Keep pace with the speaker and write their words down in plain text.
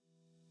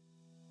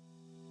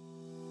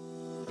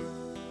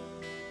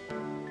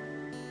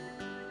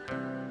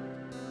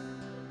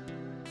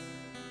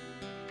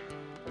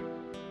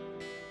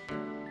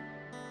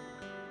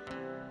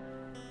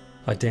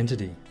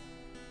Identity.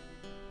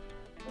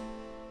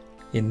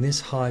 In this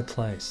high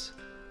place,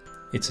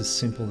 it's as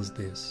simple as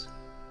this.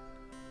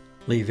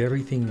 Leave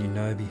everything you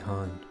know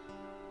behind.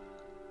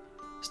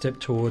 Step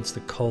towards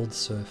the cold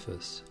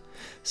surface.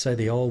 Say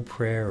the old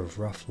prayer of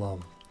rough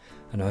love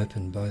and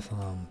open both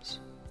arms.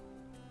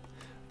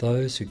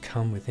 Those who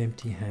come with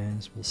empty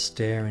hands will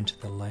stare into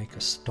the lake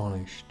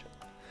astonished.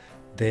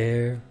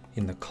 There,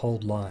 in the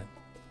cold light,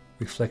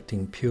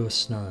 reflecting pure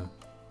snow,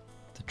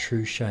 the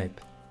true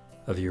shape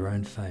of your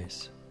own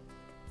face.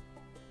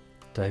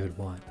 David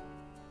White.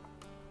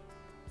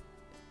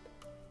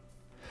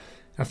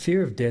 Our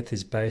fear of death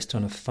is based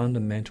on a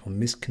fundamental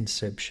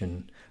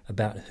misconception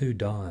about who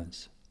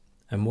dies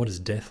and what is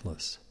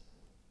deathless.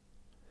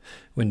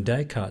 When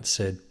Descartes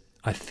said,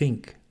 "I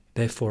think,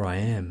 therefore I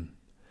am,"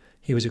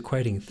 he was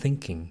equating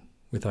thinking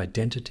with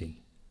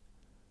identity.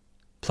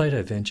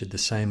 Plato ventured the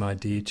same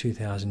idea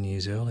 2,000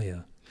 years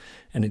earlier,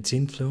 and its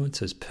influence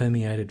has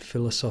permeated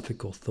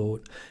philosophical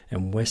thought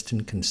and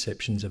Western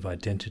conceptions of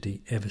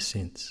identity ever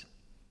since.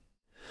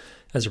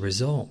 As a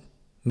result,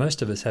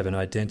 most of us have an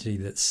identity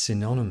that's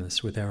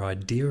synonymous with our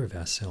idea of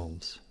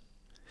ourselves.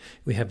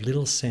 We have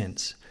little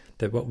sense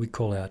that what we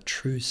call our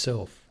true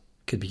self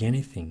could be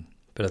anything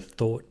but a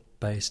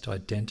thought-based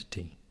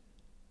identity.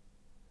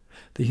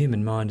 The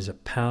human mind is a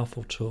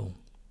powerful tool,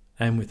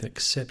 and with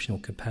exceptional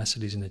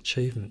capacities and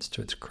achievements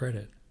to its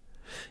credit.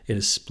 It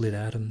has split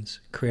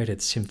atoms,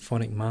 created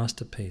symphonic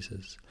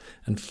masterpieces,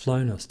 and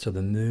flown us to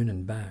the moon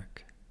and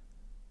back.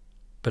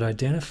 But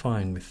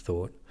identifying with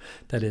thought,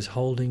 that is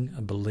holding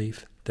a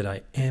belief that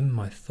I am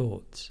my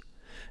thoughts,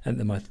 and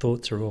that my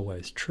thoughts are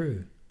always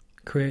true,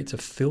 creates a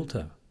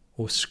filter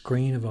or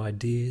screen of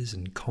ideas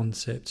and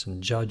concepts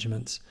and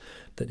judgments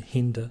that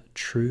hinder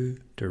true,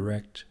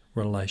 direct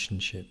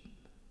relationship.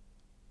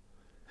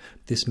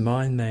 This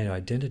mind-made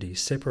identity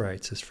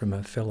separates us from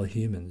our fellow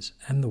humans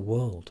and the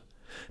world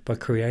by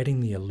creating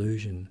the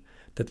illusion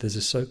that there's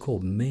a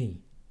so-called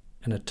me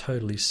and a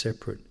totally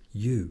separate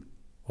you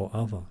or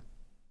other.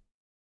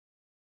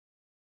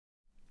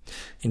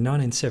 In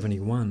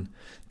 1971,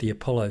 the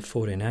Apollo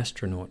 14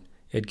 astronaut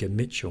Edgar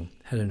Mitchell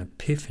had an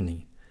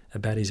epiphany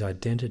about his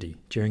identity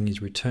during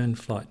his return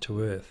flight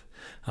to Earth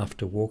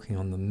after walking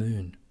on the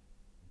moon.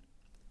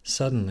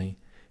 Suddenly,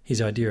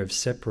 his idea of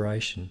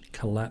separation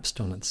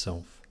collapsed on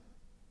itself.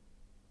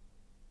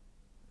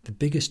 The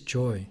biggest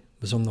joy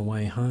was on the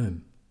way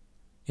home.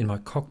 In my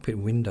cockpit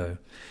window,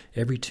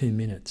 every 2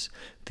 minutes,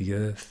 the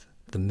Earth,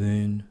 the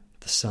Moon,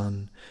 the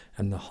Sun,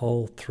 and the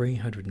whole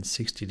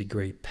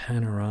 360-degree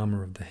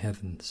panorama of the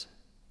heavens.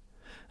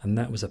 And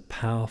that was a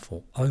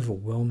powerful,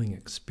 overwhelming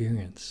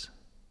experience.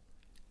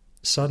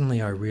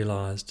 Suddenly I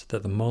realized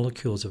that the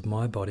molecules of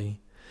my body,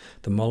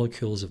 the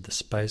molecules of the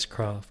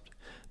spacecraft,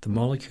 the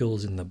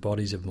molecules in the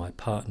bodies of my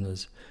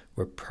partners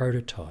were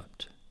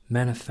prototyped,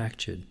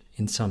 manufactured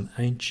in some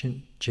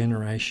ancient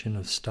generation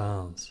of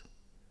stars.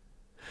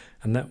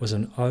 And that was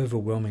an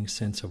overwhelming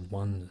sense of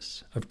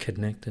oneness, of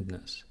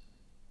connectedness.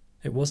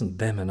 It wasn't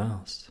them and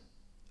us.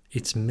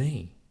 It's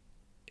me.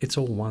 It's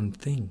all one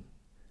thing.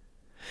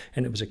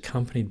 And it was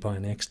accompanied by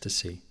an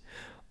ecstasy.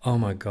 Oh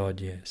my God,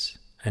 yes.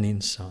 An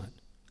insight,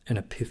 an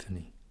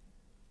epiphany.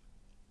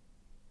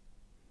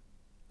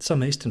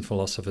 Some Eastern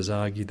philosophers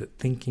argue that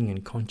thinking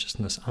and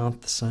consciousness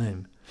aren't the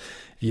same,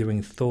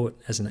 viewing thought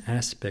as an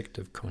aspect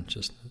of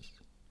consciousness.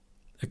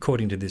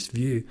 According to this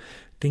view,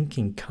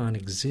 thinking can't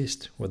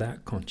exist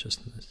without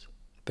consciousness,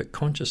 but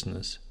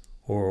consciousness,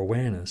 or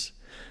awareness,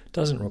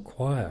 doesn't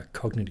require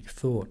cognitive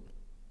thought.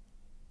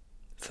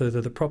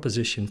 Further, the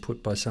proposition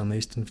put by some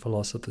Eastern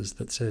philosophers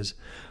that says,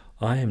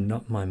 "I am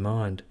not my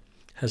mind,"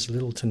 has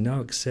little to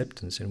no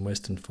acceptance in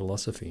Western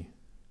philosophy.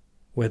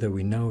 Whether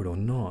we know it or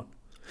not,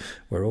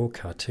 we're all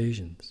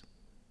Cartesians.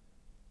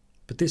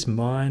 But this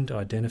mind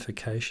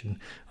identification,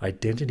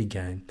 identity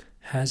game,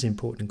 has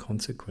important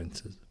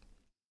consequences.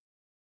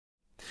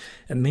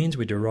 It means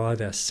we derive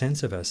our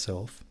sense of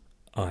ourself,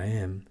 I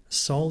am,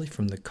 solely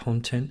from the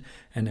content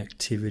and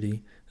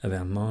activity of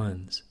our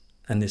minds.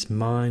 And this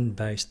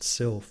mind-based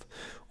self,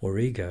 or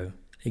ego,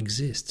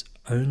 exists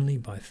only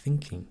by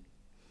thinking.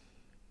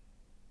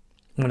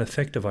 One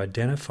effect of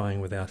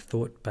identifying with our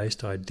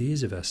thought-based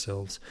ideas of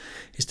ourselves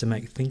is to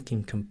make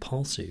thinking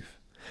compulsive,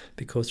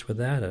 because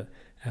without it,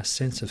 our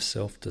sense of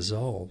self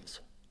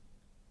dissolves.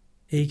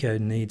 Ego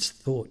needs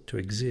thought to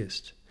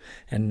exist,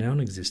 and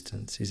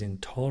non-existence is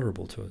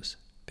intolerable to us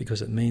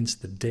because it means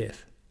the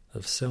death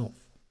of self.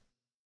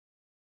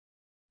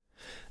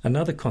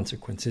 Another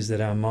consequence is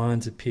that our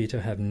minds appear to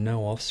have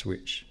no off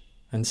switch,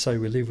 and so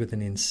we live with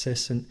an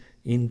incessant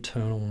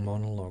internal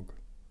monologue.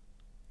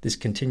 This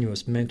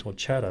continuous mental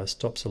chatter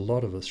stops a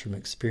lot of us from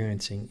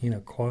experiencing inner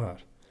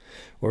quiet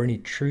or any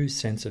true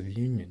sense of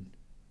union.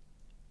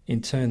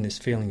 In turn, this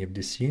feeling of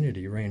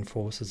disunity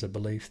reinforces a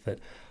belief that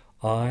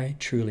I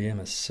truly am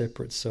a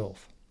separate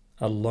self,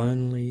 a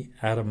lonely,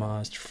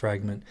 atomized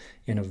fragment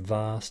in a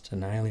vast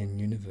and alien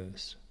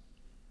universe.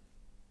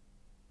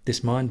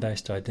 This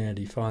mind-based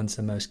identity finds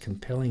the most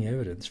compelling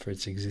evidence for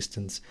its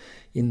existence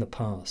in the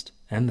past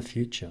and the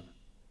future.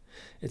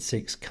 It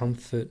seeks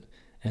comfort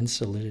and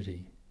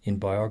solidity in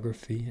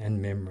biography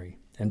and memory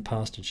and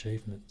past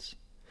achievements,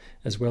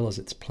 as well as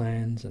its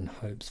plans and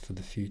hopes for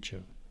the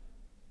future.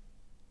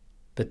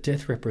 But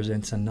death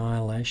represents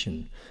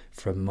annihilation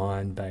from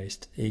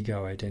mind-based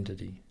ego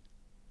identity.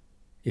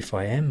 If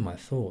I am my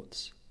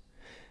thoughts,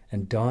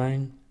 and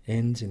dying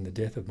ends in the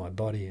death of my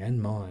body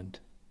and mind,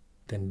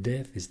 then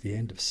death is the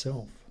end of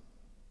self.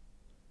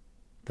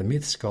 The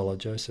myth scholar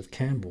Joseph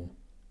Campbell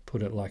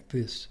put it like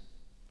this: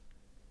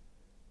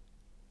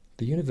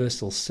 the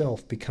universal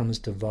self becomes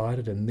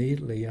divided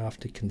immediately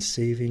after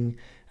conceiving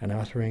and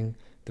uttering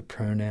the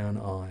pronoun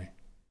I.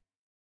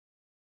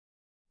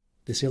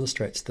 This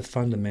illustrates the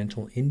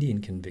fundamental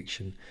Indian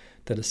conviction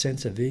that a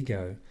sense of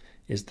ego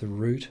is the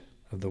root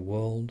of the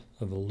world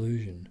of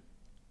illusion.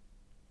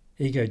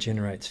 Ego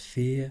generates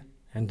fear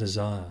and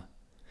desire,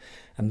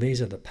 and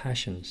these are the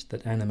passions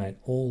that animate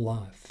all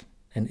life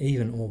and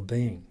even all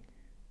being.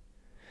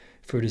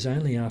 For it is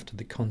only after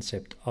the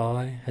concept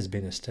I has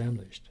been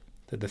established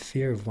that the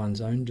fear of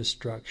one's own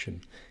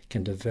destruction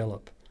can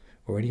develop,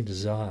 or any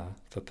desire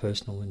for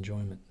personal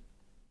enjoyment.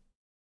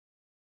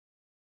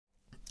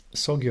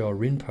 Sogyal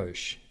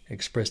Rinpoche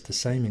expressed the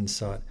same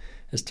insight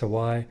as to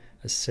why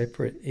a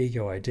separate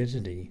ego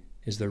identity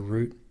is the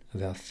root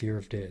of our fear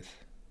of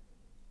death.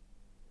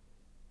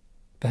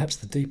 Perhaps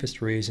the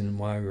deepest reason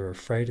why we are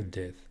afraid of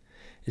death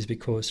is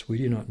because we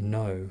do not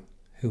know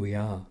who we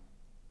are.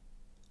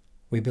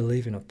 We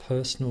believe in a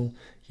personal,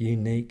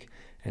 unique,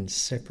 and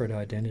separate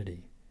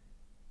identity.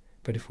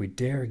 But if we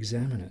dare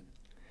examine it,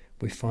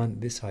 we find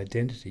that this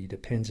identity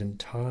depends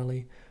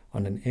entirely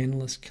on an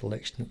endless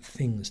collection of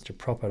things to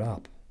prop it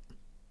up.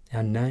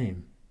 Our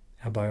name,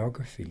 our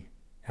biography,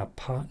 our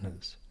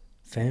partners,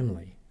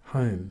 family,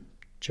 home,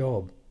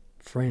 job,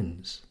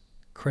 friends,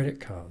 credit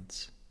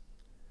cards.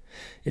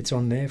 It's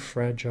on their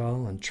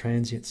fragile and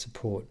transient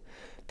support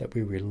that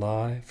we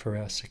rely for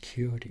our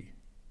security.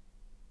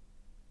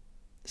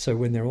 So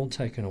when they're all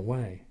taken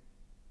away,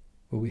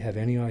 will we have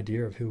any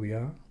idea of who we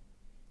are?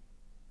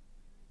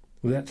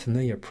 Without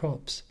familiar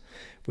props,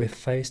 we're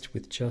faced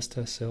with just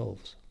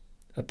ourselves,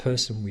 a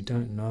person we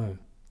don't know,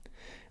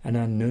 an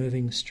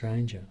unnerving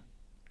stranger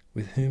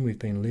with whom we've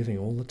been living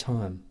all the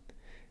time,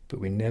 but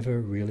we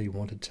never really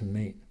wanted to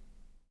meet.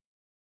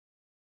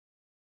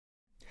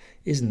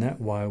 Isn't that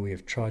why we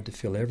have tried to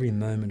fill every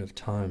moment of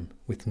time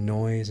with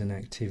noise and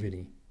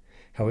activity,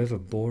 however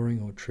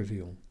boring or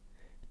trivial,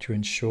 to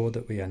ensure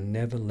that we are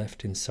never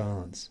left in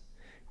silence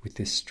with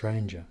this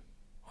stranger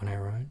on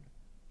our own?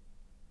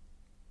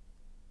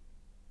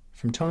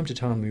 From time to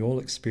time we all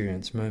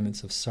experience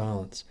moments of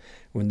silence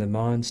when the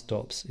mind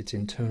stops its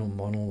internal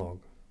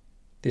monologue.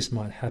 This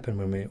might happen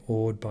when we're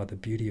awed by the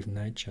beauty of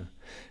nature,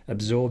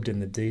 absorbed in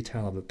the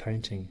detail of a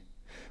painting,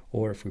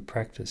 or if we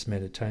practice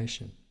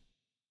meditation.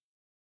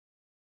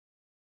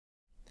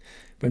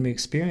 When we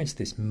experience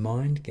this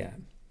mind gap,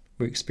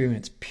 we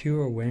experience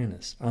pure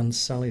awareness,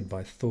 unsullied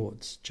by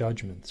thoughts,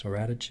 judgments, or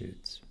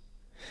attitudes.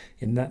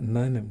 In that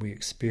moment we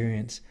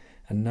experience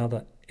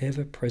another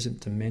ever-present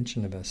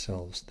dimension of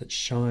ourselves that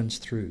shines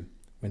through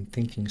when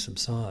thinking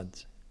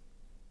subsides.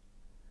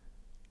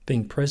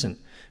 Being present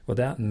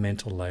without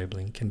mental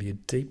labelling can be a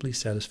deeply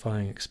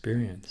satisfying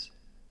experience.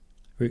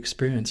 We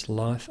experience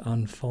life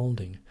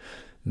unfolding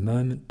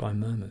moment by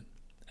moment,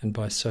 and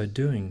by so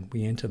doing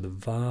we enter the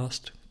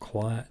vast,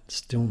 quiet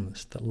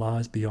stillness that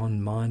lies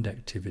beyond mind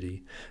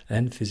activity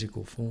and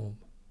physical form.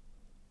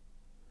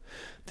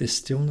 This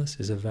stillness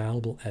is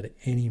available at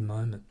any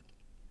moment.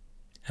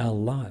 Our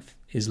life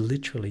is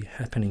literally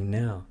happening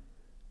now,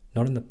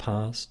 not in the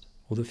past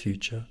or the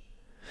future,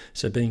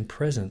 so being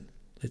present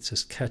lets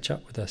us catch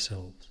up with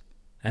ourselves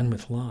and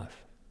with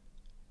life.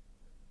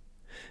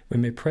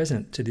 When we're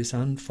present to this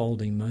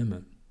unfolding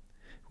moment,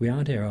 we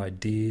aren't our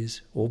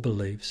ideas or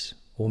beliefs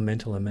or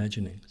mental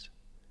imaginings.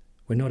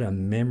 We're not our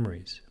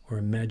memories or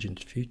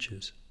imagined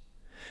futures.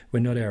 We're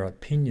not our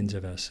opinions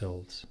of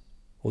ourselves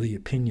or the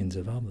opinions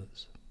of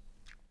others.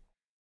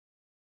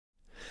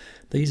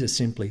 These are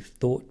simply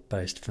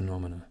thought-based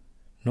phenomena,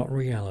 not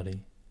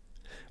reality,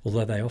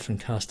 although they often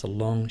cast a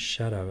long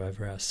shadow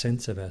over our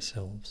sense of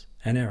ourselves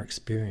and our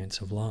experience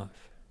of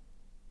life.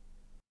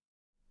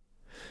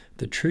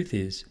 The truth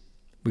is,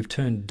 we've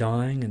turned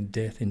dying and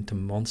death into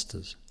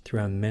monsters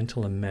through our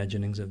mental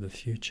imaginings of the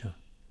future.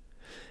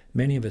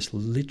 Many of us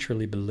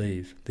literally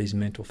believe these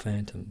mental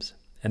phantoms,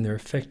 and their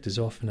effect is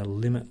often a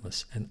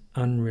limitless and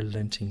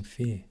unrelenting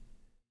fear.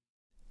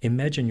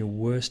 Imagine your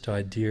worst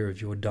idea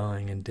of your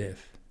dying and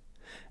death,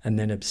 and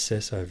then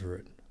obsess over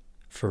it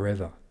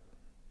forever.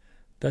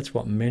 That's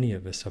what many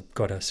of us have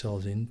got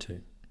ourselves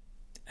into.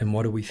 And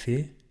what do we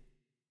fear?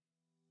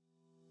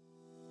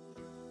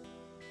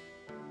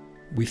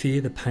 We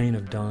fear the pain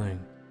of dying.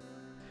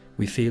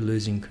 We fear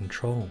losing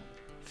control,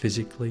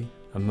 physically,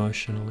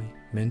 emotionally,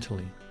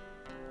 mentally.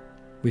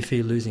 We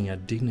fear losing our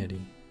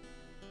dignity.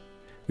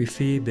 We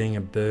fear being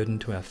a burden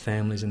to our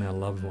families and our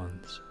loved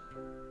ones.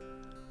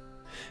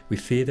 We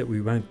fear that we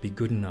won't be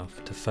good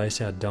enough to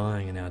face our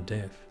dying and our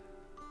death.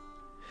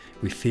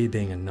 We fear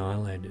being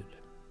annihilated.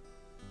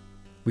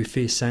 We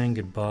fear saying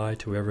goodbye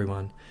to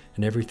everyone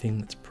and everything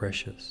that's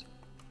precious.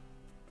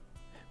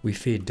 We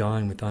fear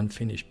dying with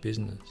unfinished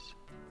business.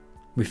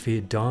 We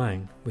fear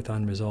dying with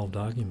unresolved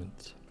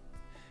arguments.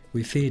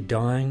 We fear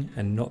dying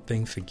and not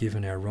being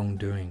forgiven our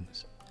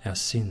wrongdoings, our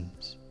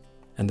sins,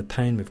 and the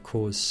pain we've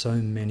caused so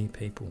many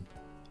people.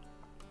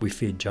 We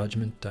fear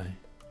Judgment Day.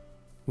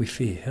 We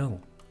fear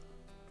hell.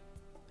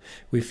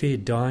 We fear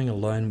dying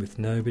alone with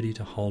nobody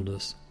to hold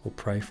us or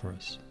pray for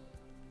us.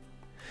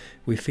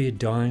 We fear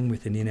dying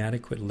with an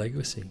inadequate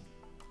legacy.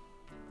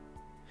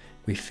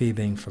 We fear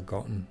being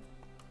forgotten.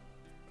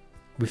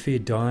 We fear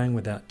dying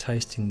without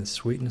tasting the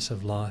sweetness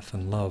of life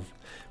and love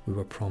we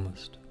were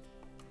promised.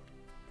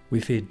 We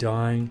fear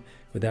dying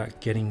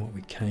without getting what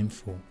we came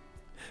for,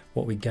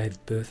 what we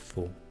gave birth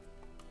for.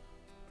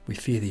 We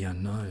fear the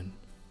unknown.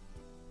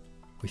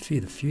 We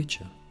fear the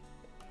future.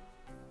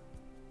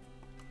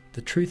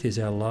 The truth is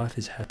our life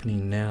is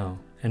happening now,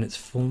 and its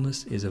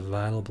fullness is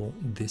available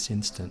this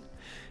instant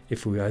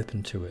if we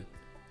open to it.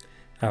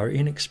 Our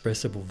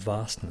inexpressible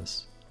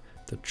vastness,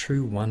 the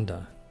true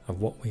wonder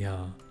of what we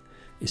are,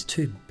 is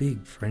too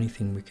big for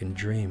anything we can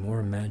dream or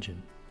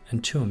imagine,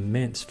 and too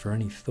immense for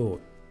any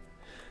thought.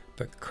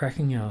 But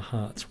cracking our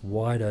hearts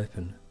wide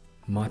open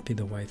might be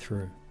the way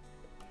through.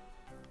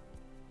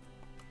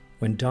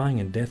 When dying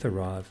and death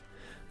arrive,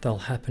 they'll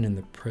happen in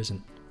the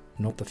present,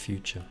 not the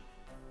future.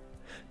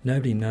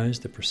 Nobody knows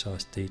the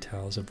precise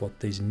details of what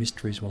these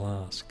mysteries will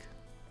ask,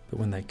 but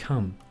when they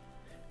come,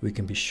 we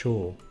can be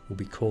sure we'll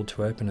be called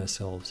to open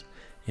ourselves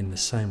in the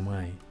same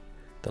way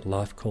that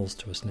life calls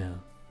to us now.